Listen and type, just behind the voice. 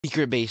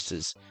Secret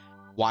bases.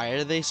 Why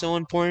are they so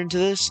important to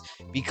this?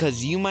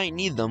 Because you might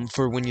need them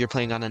for when you're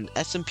playing on an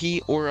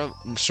SMP or a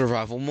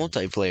survival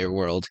multiplayer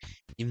world.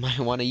 You might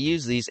want to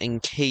use these in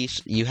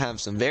case you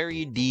have some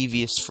very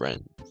devious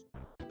friends.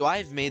 So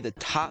I've made the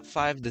top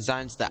 5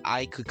 designs that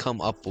I could come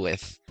up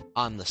with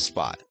on the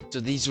spot. So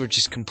these were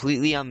just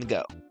completely on the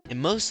go. And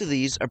most of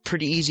these are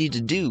pretty easy to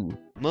do.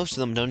 Most of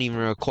them don't even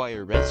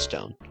require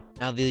redstone.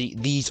 Now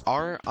these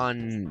are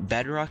on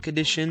Bedrock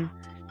Edition,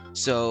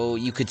 so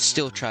you could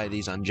still try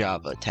these on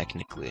Java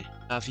technically.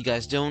 Now if you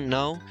guys don't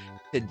know,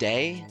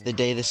 today, the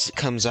day this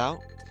comes out,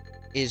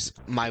 is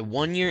my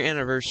 1-year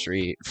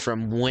anniversary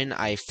from when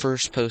I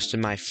first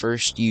posted my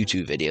first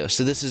YouTube video.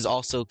 So this is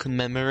also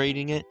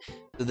commemorating it.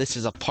 So this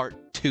is a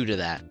part 2 to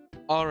that.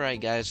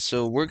 Alright guys,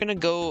 so we're gonna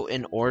go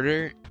in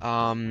order.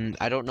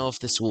 I don't know if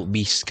this will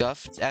be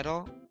scuffed at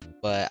all,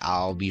 but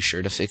I'll be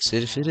sure to fix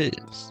it if it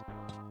is.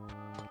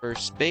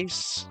 First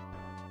base.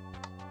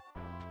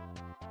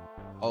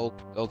 Oh,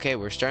 okay,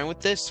 we're starting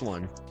with this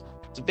one.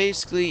 So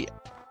basically,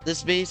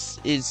 this base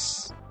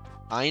is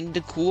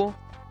kinda cool,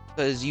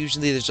 because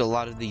usually there's a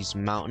lot of these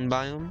mountain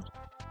biomes.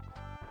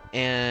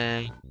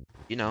 And,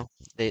 you know,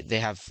 they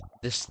have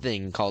this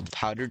thing called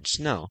powdered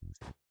snow.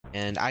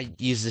 And I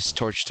use this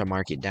torch to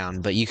mark it down,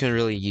 but you can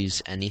really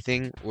use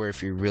anything, or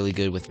if you're really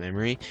good with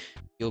memory,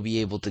 you'll be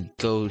able to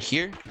go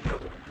here,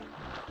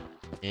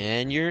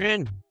 and you're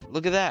in.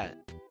 Look at that.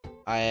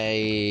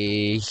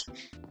 I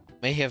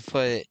may have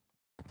put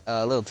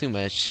a little too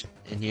much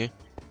in here.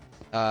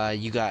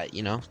 You got,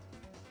 you know,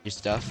 your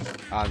stuff.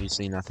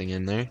 Obviously nothing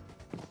in there.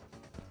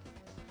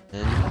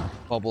 Then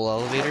bubble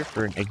elevator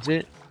for an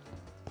exit.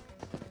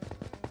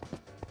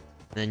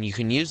 Then you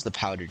can use the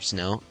powdered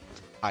snow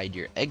to hide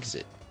your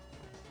exit.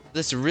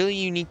 This is a really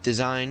unique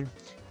design,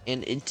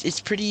 and it's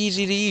pretty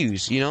easy to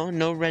use, you know?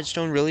 No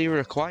redstone really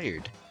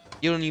required.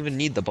 You don't even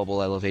need the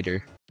bubble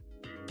elevator.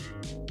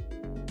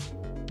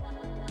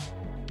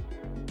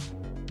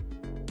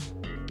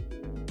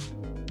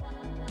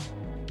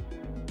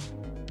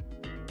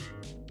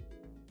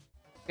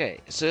 Okay,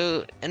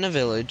 so in a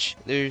village,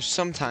 there's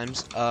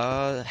sometimes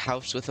a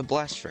house with a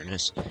blast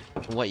furnace.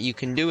 What you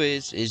can do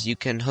is you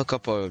can hook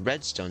up a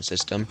redstone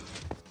system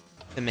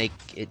to make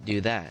it do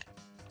that.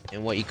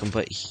 And what you can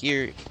put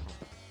here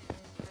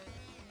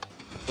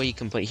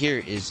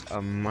is a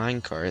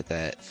minecart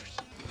that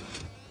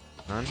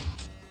on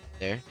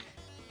there,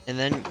 and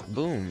then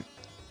boom,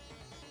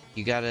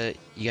 you got an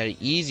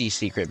easy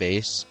secret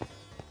base.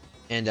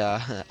 And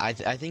I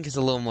think it's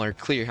a little more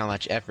clear how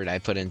much effort I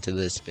put into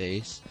this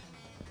base.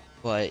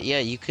 But yeah,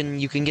 you can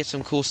get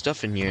some cool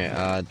stuff in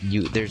here.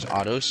 There's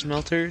auto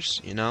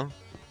smelters, you know.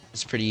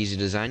 It's pretty easy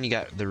design. You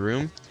got the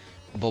room,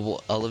 a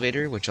bubble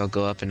elevator, which I'll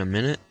go up in a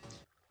minute,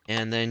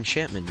 and the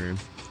enchantment room,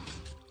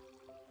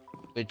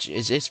 which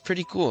is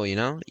pretty cool, you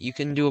know. You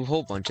can do a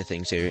whole bunch of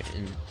things here,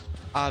 and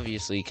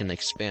obviously you can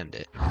expand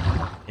it.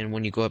 And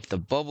when you go up the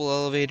bubble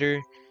elevator,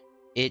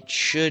 it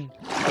should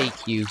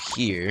take you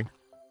here.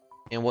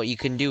 And what you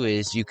can do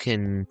is you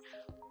can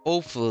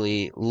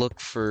hopefully look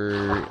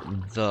for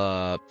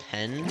the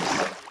pens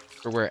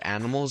for where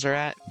animals are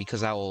at,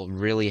 because that will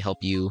really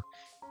help you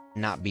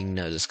not being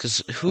noticed,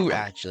 because who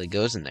actually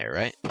goes in there,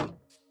 right?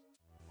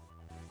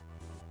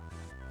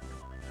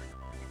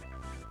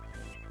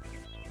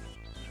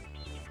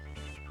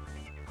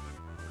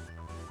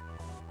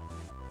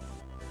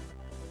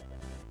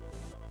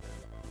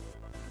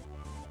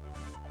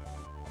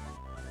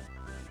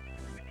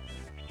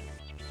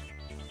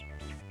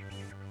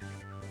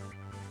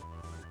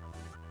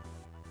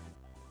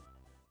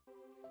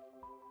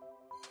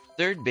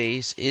 Third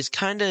base is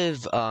kind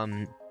of,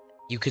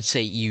 you could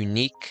say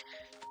unique,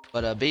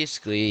 but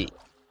basically,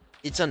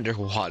 it's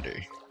underwater.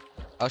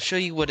 I'll show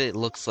you what it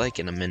looks like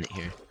in a minute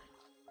here.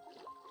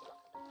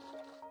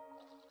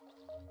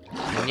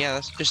 And yeah,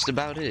 that's just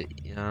about it.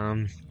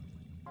 You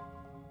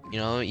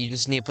know, you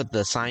just need to put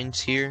the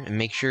signs here and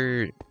make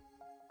sure.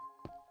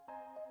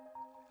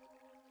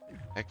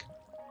 Heck.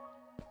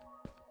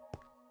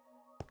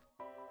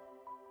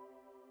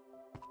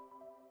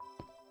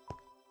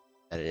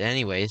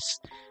 Anyways,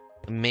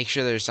 make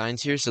sure there's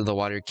signs here so the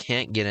water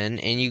can't get in,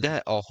 and you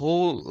got a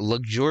whole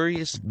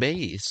luxurious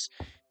base.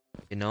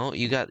 You know,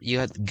 you got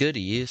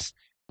goodies,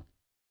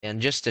 and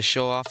just to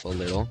show off a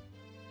little,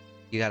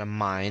 you got a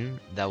mine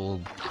that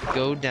will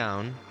go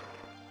down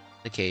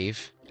the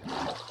cave.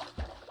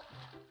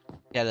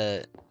 You got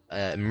a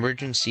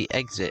emergency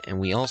exit, and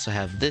we also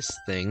have this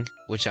thing,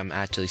 which I'm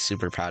actually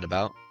super proud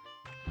about.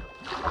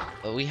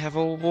 But we have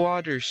a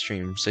water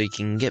stream, so you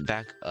can get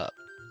back up.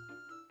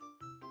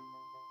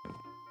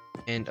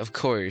 And of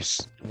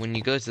course, when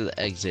you go to the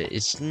exit,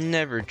 it's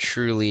never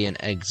truly an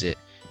exit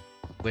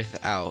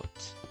without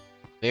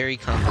very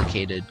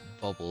complicated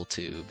bubble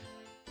tube.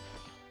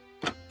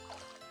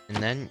 And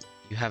then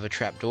you have a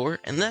trapdoor,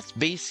 and that's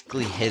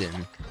basically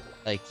hidden.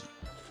 Like,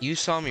 you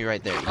saw me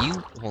right there.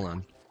 Hold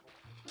on.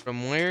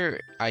 From where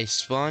I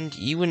spawned,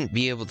 you wouldn't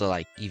be able to,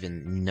 like,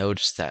 even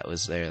notice that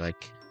was there,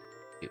 like.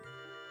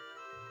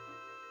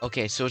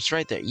 Okay, so it's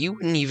right there. You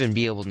wouldn't even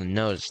be able to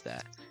notice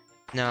that.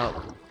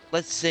 Now,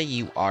 let's say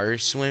you are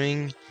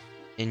swimming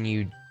and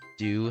you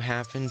do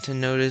happen to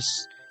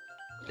notice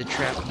the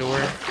trapdoor,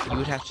 you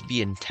would have to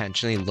be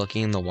intentionally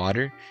looking in the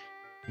water,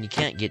 and you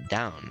can't get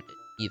down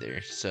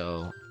either,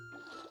 so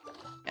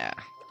yeah,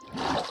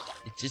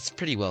 it's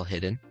pretty well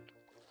hidden.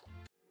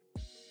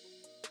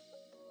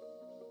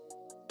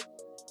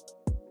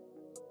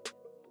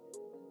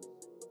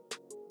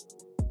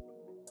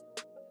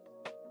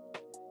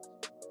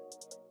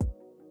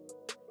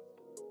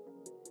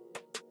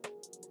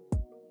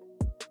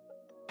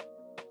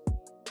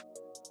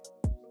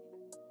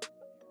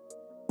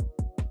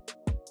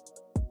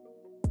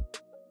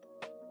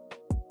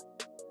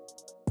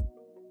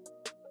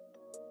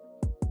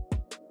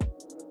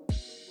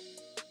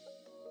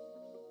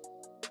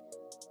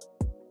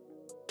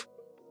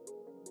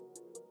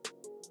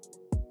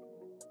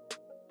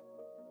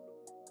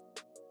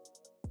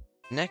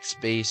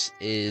 Next base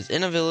is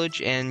in a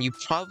village, and you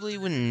probably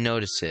wouldn't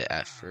notice it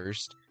at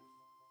first.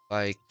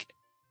 Like,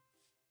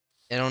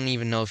 I don't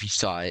even know if you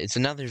saw it. It's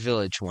another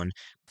village one.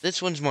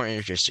 This one's more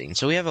interesting.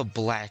 So we have a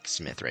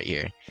blacksmith right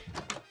here.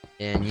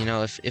 And, you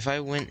know, if I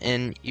went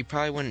in, you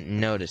probably wouldn't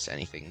notice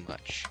anything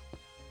much.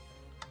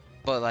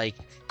 But, like,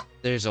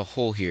 there's a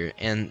hole here,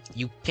 and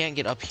you can't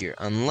get up here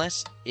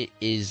unless it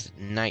is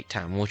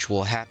nighttime, which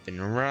will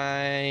happen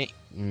right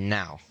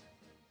now.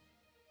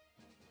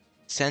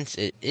 Since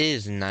it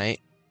is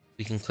night,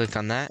 we can click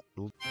on that.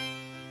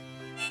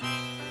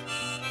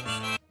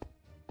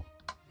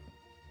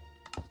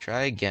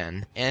 Try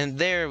again. And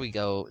there we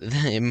go.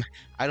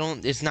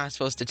 It's not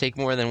supposed to take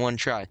more than one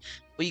try.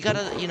 But you got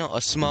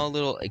a small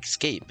little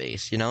escape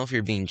base, if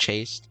you're being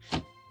chased.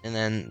 And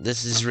then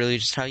this is really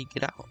just how you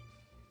get out.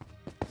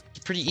 It's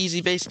a pretty easy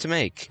base to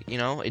make,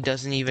 It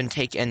doesn't even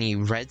take any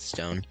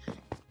redstone.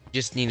 You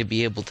just need to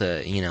be able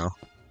to,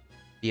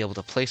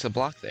 place a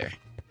block there.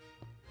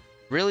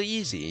 Really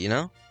easy,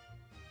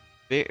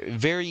 Very,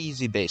 very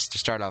easy base to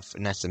start off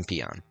an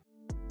SMP on.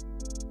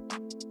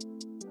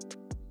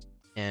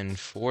 And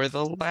for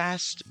the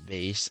last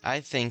base,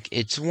 I think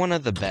it's one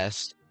of the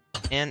best,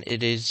 and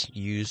it is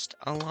used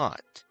a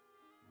lot.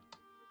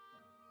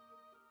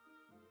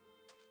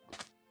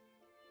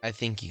 I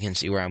think you can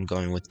see where I'm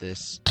going with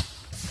this.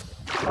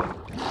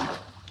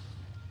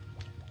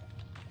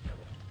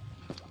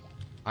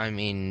 I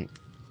mean,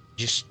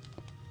 just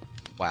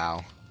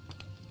wow.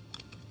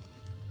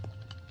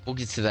 We'll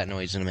get to that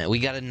noise in a minute. We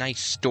got a nice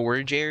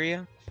storage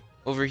area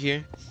over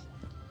here.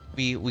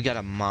 We got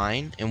a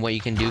mine, and what you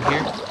can do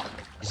here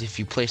is if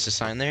you place a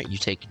sign there, you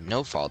take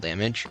no fall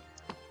damage.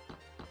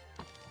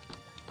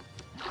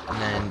 And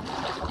then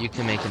you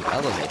can make an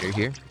elevator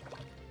here.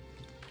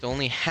 So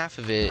only half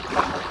of it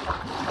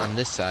on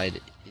this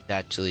side is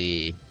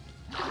actually...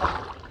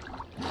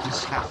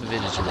 Just half of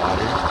it is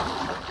water.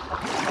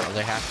 The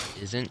other half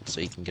isn't,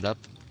 so you can get up.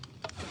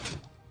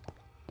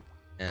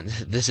 And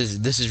this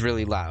is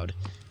really loud.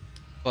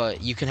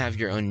 But you can have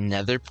your own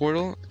nether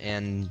portal,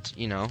 and,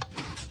 you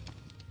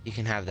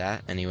can have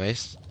that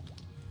anyways.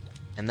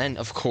 And then,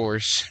 of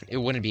course, it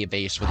wouldn't be a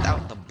base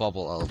without the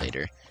bubble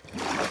elevator,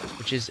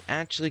 which is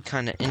actually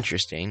kind of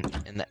interesting,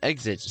 and the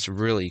exit is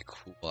really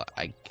cool,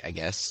 I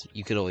guess.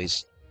 You could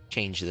always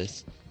change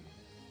this.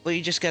 But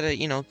you just gotta,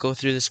 go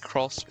through this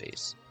crawl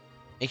space.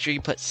 Make sure you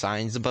put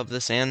signs above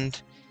the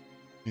sand,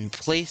 and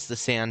place the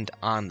sand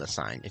on the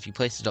sign. If you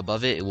place it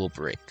above it, it will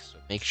break, so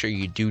make sure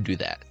you do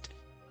that.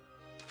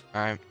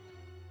 Alright.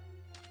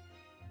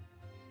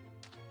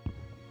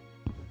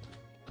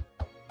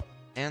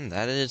 And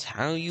that is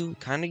how you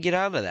kind of get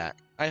out of that.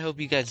 I hope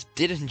you guys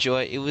did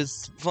enjoy. It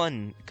was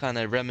fun kind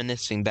of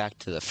reminiscing back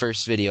to the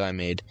first video I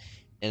made.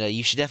 And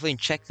you should definitely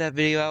check that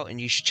video out,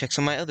 and you should check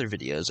some of my other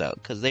videos out,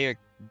 because they are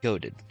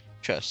goated.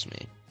 Trust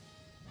me.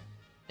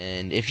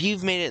 And if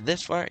you've made it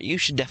this far, you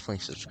should definitely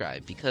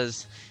subscribe,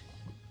 because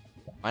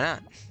why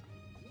not?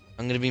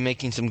 I'm going to be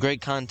making some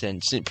great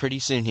content pretty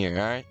soon here,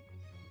 alright?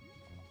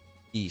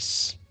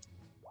 Peace.